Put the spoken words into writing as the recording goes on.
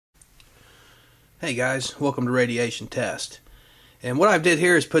Hey guys, welcome to Radiation Test. And what I did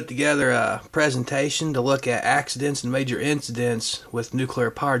here is put together a presentation to look at accidents and major incidents with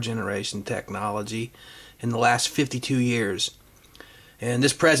nuclear power generation technology in the last 52 years. And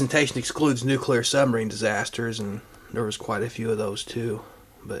this presentation excludes nuclear submarine disasters, and there was quite a few of those too,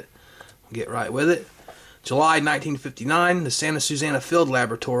 but we'll get right with it. July 1959, the Santa Susana Field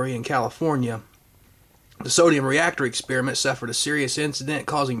Laboratory in California. The sodium reactor experiment suffered a serious incident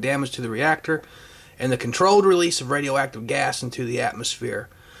causing damage to the reactor and the controlled release of radioactive gas into the atmosphere.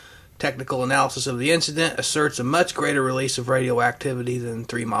 Technical analysis of the incident asserts a much greater release of radioactivity than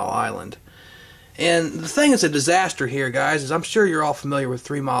 3 Mile Island. And the thing that's a disaster here, guys, is I'm sure you're all familiar with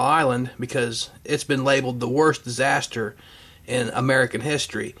 3 Mile Island because it's been labeled the worst disaster in American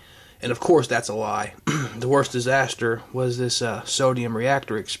history. And of course that's a lie. The worst disaster was this sodium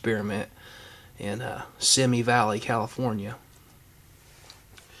reactor experiment in Simi Valley, California.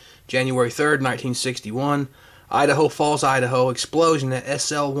 January 3rd, 1961, Idaho Falls, Idaho, explosion at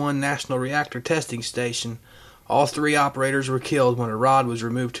SL-1 National Reactor Testing Station. All 3 operators were killed when a rod was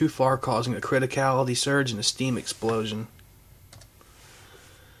removed too far, causing a criticality surge and a steam explosion.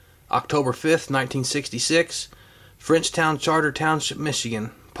 October 5th, 1966, Frenchtown Charter Township,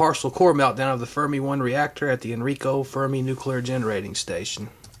 Michigan, partial core meltdown of the Fermi 1 reactor at the Enrico Fermi Nuclear Generating Station.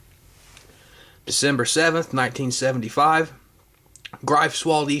 December 7th, 1975,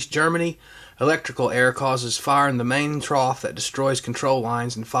 Greifswald, East Germany. Electrical error causes fire in the main trough that destroys control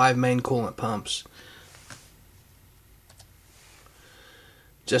lines and 5 main coolant pumps.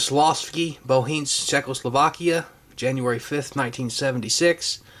 Jaslovsky, Bohinsk, Czechoslovakia. January 5th,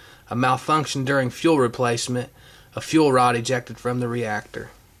 1976. A malfunction during fuel replacement. A fuel rod ejected from the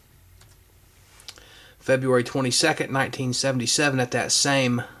reactor. February 22nd, 1977, at that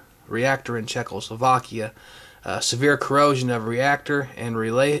same reactor in Czechoslovakia. Severe corrosion of reactor and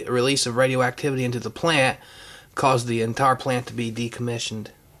release of radioactivity into the plant caused the entire plant to be decommissioned.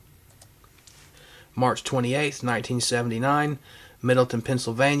 March 28th, 1979, Middleton,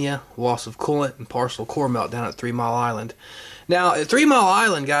 Pennsylvania, loss of coolant and partial core meltdown at 3 Mile Island. Now, at 3 Mile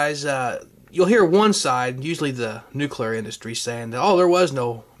Island, guys, you'll hear one side, usually the nuclear industry, saying that, oh, there was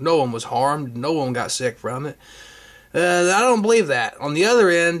no one was harmed, no one got sick from it. I don't believe that. On the other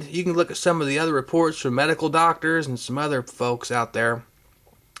end, you can look at some of the other reports from medical doctors and some other folks out there.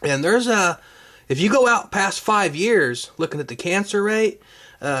 And there's if you go out past 5 years looking at the cancer rate,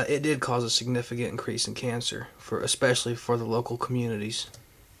 it did cause a significant increase in cancer, especially for the local communities.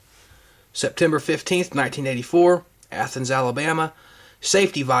 September 15th, 1984, Athens, Alabama.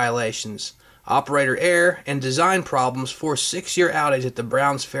 Safety violations, operator error, and design problems forced 6-year outage at the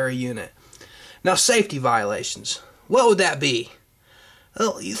Browns Ferry unit. Now, safety violations. What would that be?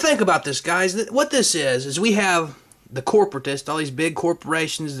 Well, you think about this, guys. What this is we have the corporatists, all these big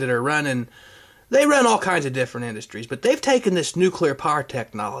corporations that are running, they run all kinds of different industries, but they've taken this nuclear power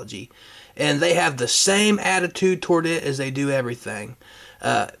technology, and they have the same attitude toward it as they do everything.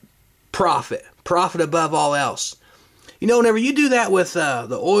 Profit above all else. You know, whenever you do that with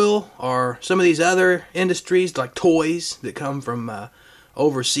the oil or some of these other industries, like toys that come from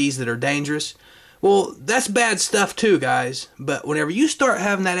overseas that are dangerous, well, that's bad stuff too, guys. But whenever you start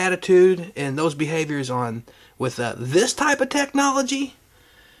having that attitude and those behaviors with this type of technology,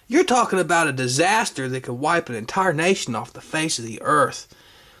 you're talking about a disaster that could wipe an entire nation off the face of the earth.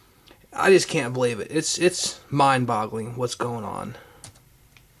 I just can't believe it. It's mind-boggling what's going on.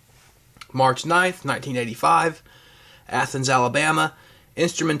 March 9th, 1985, Athens, Alabama.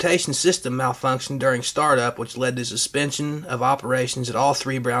 Instrumentation system malfunctioned during startup, which led to suspension of operations at all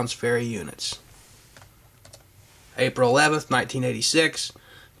 3 Browns Ferry units. April 11th, 1986,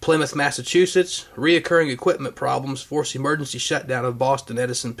 Plymouth, Massachusetts. Reoccurring equipment problems force emergency shutdown of Boston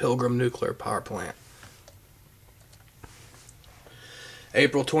Edison Pilgrim Nuclear Power Plant.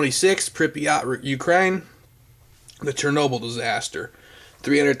 April 26th, Pripyat, Ukraine. The Chernobyl disaster.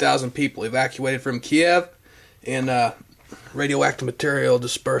 300,000 people evacuated from Kiev, and radioactive material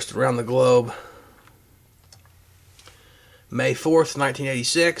dispersed around the globe. May 4th,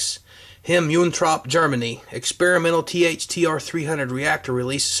 1986, Hem-Untrop, Germany. Experimental THTR-300 reactor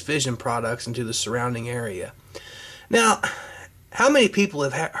releases fission products into the surrounding area. Now, how many people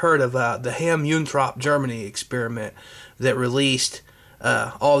have heard of the Hem-Untrop, Germany experiment that released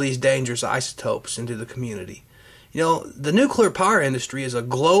all these dangerous isotopes into the community? You know, the nuclear power industry is a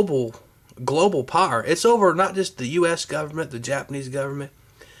global power. It's over not just the U.S. government, the Japanese government.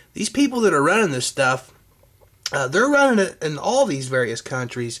 These people that are running this stuff, they're running it in all these various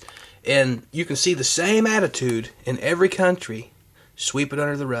countries, and you can see the same attitude in every country. Sweep it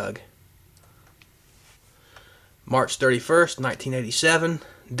under the rug. March 31st, 1987,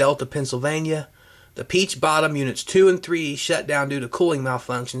 Delta, Pennsylvania. The Peach Bottom Units 2 and 3 shut down due to cooling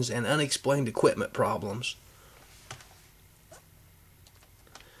malfunctions and unexplained equipment problems.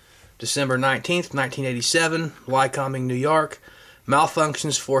 December 19th, 1987, Lycoming, New York.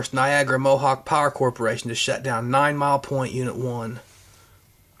 Malfunctions forced Niagara Mohawk Power Corporation to shut down 9 Mile Point Unit 1.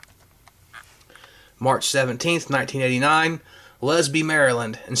 March 17th, 1989, Lesby,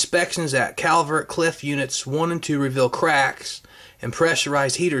 Maryland. Inspections at Calvert Cliff Units 1 and 2 reveal cracks and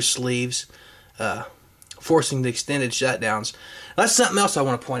pressurized heater sleeves, forcing the extended shutdowns. That's something else I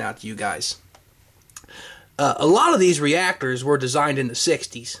want to point out to you guys. A lot of these reactors were designed in the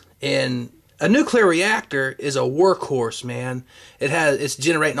 60s, and a nuclear reactor is a workhorse, man. It's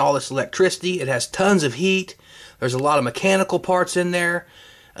generating all this electricity. It has tons of heat. There's a lot of mechanical parts in there.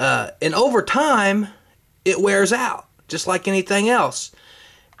 And over time, it wears out, just like anything else.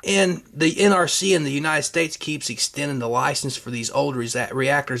 And the NRC in the United States keeps extending the license for these old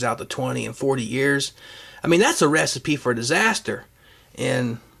reactors out to 20 and 40 years. I mean, that's a recipe for disaster.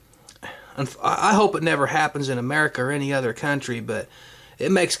 And I hope it never happens in America or any other country, but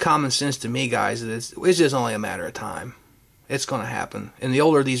it makes common sense to me, guys, that it's just only a matter of time. It's going to happen. And the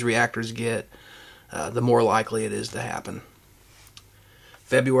older these reactors get, the more likely it is to happen.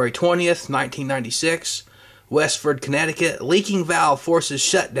 February 20th, 1996, Westford, Connecticut. Leaking valve forces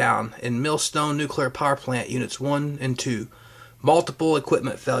shutdown in Millstone Nuclear Power Plant Units 1 and 2. Multiple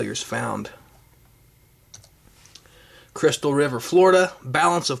equipment failures found. Crystal River, Florida.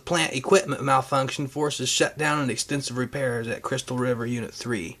 Balance of plant equipment malfunction forces shutdown and extensive repairs at Crystal River Unit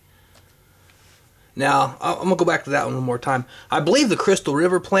 3. Now, I'm going to go back to that one more time. I believe the Crystal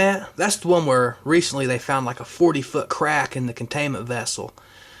River plant, that's the one where recently they found like a 40-foot crack in the containment vessel.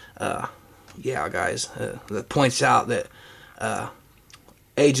 Yeah, guys, that points out that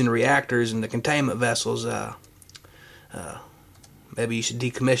aging reactors and the containment vessels, maybe you should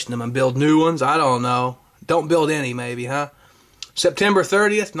decommission them and build new ones. I don't know. Don't build any, maybe, huh? September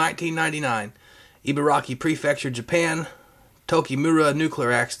 30th, 1999. Ibaraki Prefecture, Japan. Tokimura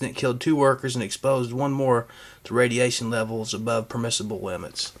nuclear accident killed 2 workers and exposed 1 more to radiation levels above permissible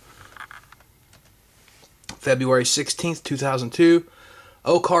limits. February 16th, 2002.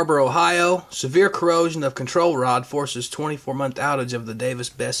 Oak Harbor, Ohio. Severe corrosion of control rod forces 24-month outage of the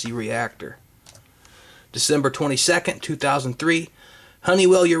Davis-Besse reactor. December 22nd, 2003.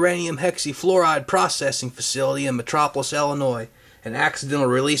 Honeywell Uranium Hexafluoride Processing Facility in Metropolis, Illinois. An accidental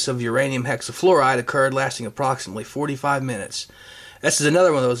release of uranium hexafluoride occurred, lasting approximately 45 minutes. This is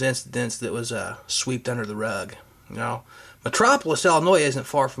another one of those incidents that was swept under the rug. You know, Metropolis, Illinois isn't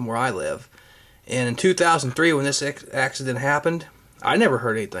far from where I live. And in 2003, when this accident happened, I never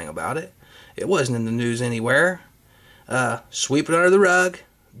heard anything about it. It wasn't in the news anywhere. Sweep it under the rug.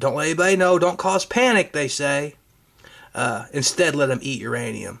 Don't let anybody know. Don't cause panic, they say. Instead, let them eat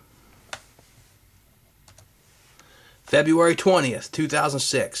uranium. February 20th,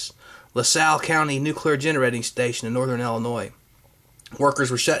 2006. LaSalle County Nuclear Generating Station in northern Illinois. Workers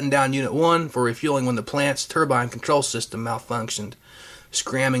were shutting down Unit 1 for refueling when the plant's turbine control system malfunctioned,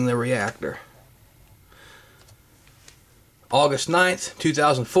 scramming the reactor. August 9th,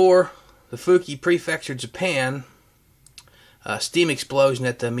 2004. The Fuki Prefecture, Japan. A steam explosion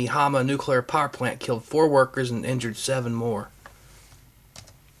at the Mihama nuclear power plant killed 4 workers and injured 7 more.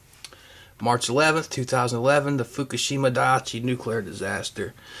 March 11th, 2011, the Fukushima Daiichi nuclear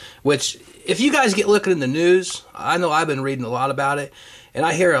disaster. Which, if you guys get looking in the news, I know I've been reading a lot about it, and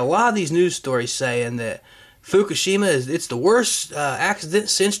I hear a lot of these news stories saying that Fukushima it's the worst accident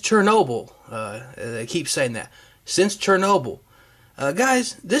since Chernobyl. They keep saying that. Since Chernobyl.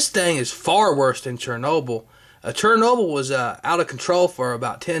 Guys, this thing is far worse than Chernobyl. Chernobyl was out of control for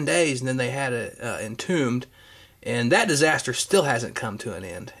about 10 days, and then they had it entombed. And that disaster still hasn't come to an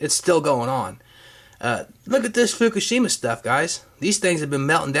end. It's still going on. Look at this Fukushima stuff, guys. These things have been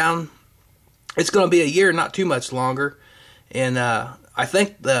melting down. It's going to be a year, not too much longer. And I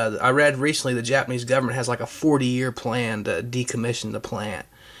think I read recently the Japanese government has like a 40-year plan to decommission the plant.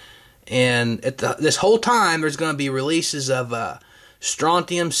 And this whole time, there's going to be releases of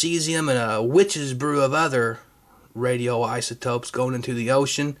strontium, cesium, and a witch's brew of other radioisotopes going into the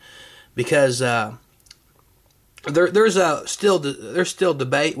ocean, because there's still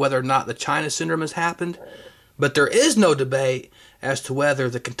debate whether or not the China syndrome has happened, but there is no debate as to whether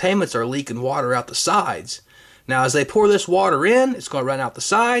the containments are leaking water out the sides. Now, as they pour this water in, it's going to run out the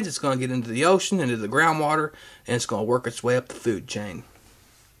sides, it's going to get into the ocean, into the groundwater, and it's going to work its way up the food chain.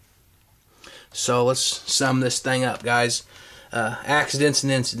 So let's sum this thing up, guys. Accidents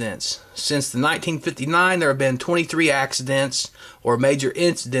and incidents. Since the 1959, there have been 23 accidents or major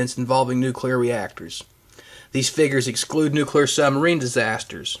incidents involving nuclear reactors. These figures exclude nuclear submarine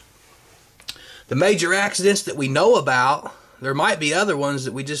disasters. the major accidents that we know about, there might be other ones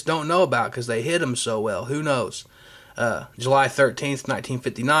that we just don't know about because they hit them so well. Who knows? July 13th,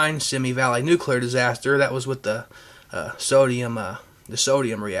 1959, Simi Valley nuclear disaster. That was with the sodium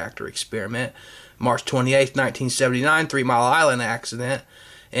reactor experiment. March 28th, 1979, 3 Mile Island accident.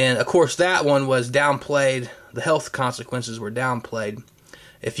 And, of course, that one was downplayed. The health consequences were downplayed.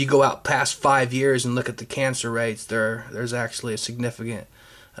 If you go out past 5 years and look at the cancer rates, there's actually a significant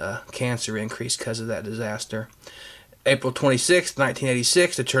cancer increase because of that disaster. April 26,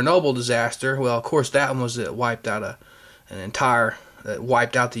 1986, the Chernobyl disaster. Well, of course, that one was that wiped out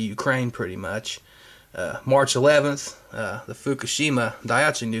wiped out the Ukraine pretty much. March 11th, the Fukushima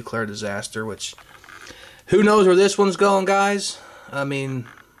Daiichi nuclear disaster, which, who knows where this one's going, guys? I mean,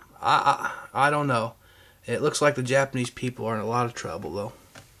 I don't know. It looks like the Japanese people are in a lot of trouble, though.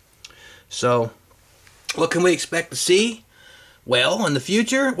 So, what can we expect to see? Well, in the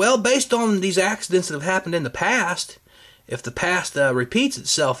future, well, based on these accidents that have happened in the past, if the past repeats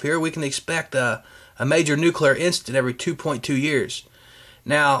itself here, we can expect a major nuclear incident every 2.2 years.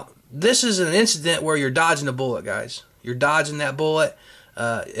 Now, this is an incident where you're dodging a bullet, guys. You're dodging that bullet.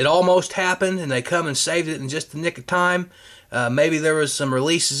 It almost happened, and they come and saved it in just the nick of time. Maybe there was some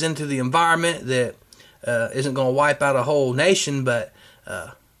releases into the environment that isn't going to wipe out a whole nation, but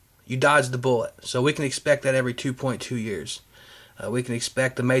you dodged the bullet. So we can expect that every 2.2 years. We can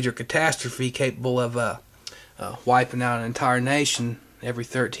expect a major catastrophe capable of wiping out an entire nation every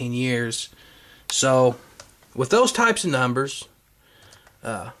 13 years. So, with those types of numbers,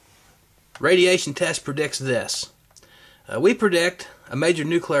 Radiation Test predicts this. We predict a major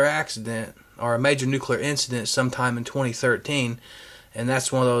nuclear accident or a major nuclear incident sometime in 2013, and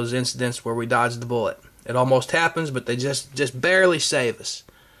that's one of those incidents where we dodged the bullet. It almost happens, but they just barely save us.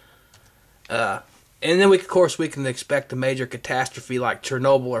 And then, of course, we can expect a major catastrophe like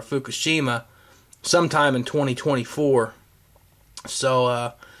Chernobyl or Fukushima sometime in 2024.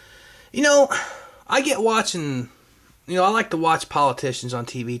 So, I get watching, I like to watch politicians on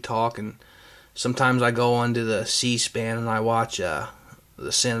TV talk, and sometimes I go onto the C-SPAN and I watch the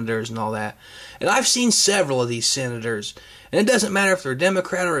senators and all that. And I've seen several of these senators, and it doesn't matter if they're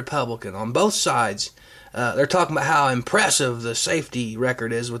Democrat or Republican, on both sides, they're talking about how impressive the safety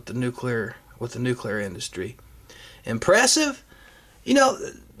record is with the nuclear industry. Impressive?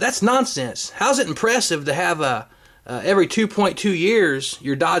 That's nonsense. How's it impressive to have every 2.2 years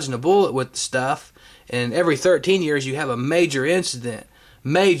you're dodging a bullet with the stuff, and every 13 years you have a major incident?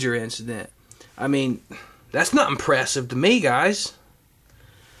 Major incident. I mean, that's not impressive to me, guys.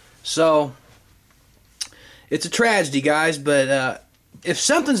 So, it's a tragedy, guys, but if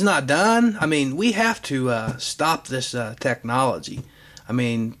something's not done, I mean, we have to stop this technology. I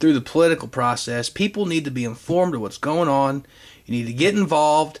mean, through the political process, people need to be informed of what's going on. You need to get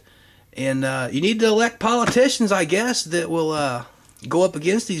involved, and you need to elect politicians, I guess, that will go up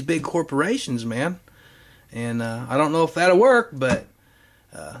against these big corporations, man. And I don't know if that'll work, but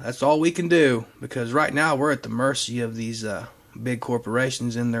that's all we can do, because right now we're at the mercy of these big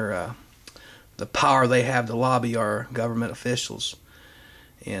corporations and their the power they have to lobby our government officials.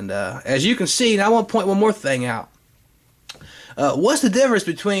 And as you can see, and I want to point one more thing out. What's the difference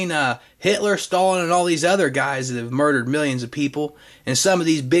between Hitler, Stalin, and all these other guys that have murdered millions of people, and some of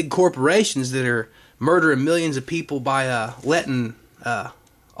these big corporations that are murdering millions of people by letting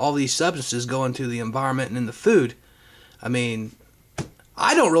all these substances go into the environment and in the food? I mean,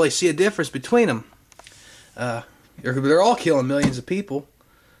 I don't really see a difference between them. They're all killing millions of people.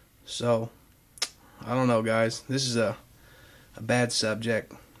 So, I don't know, guys. This is a bad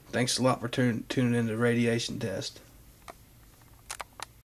subject. Thanks a lot for tuning in to Radiation Test.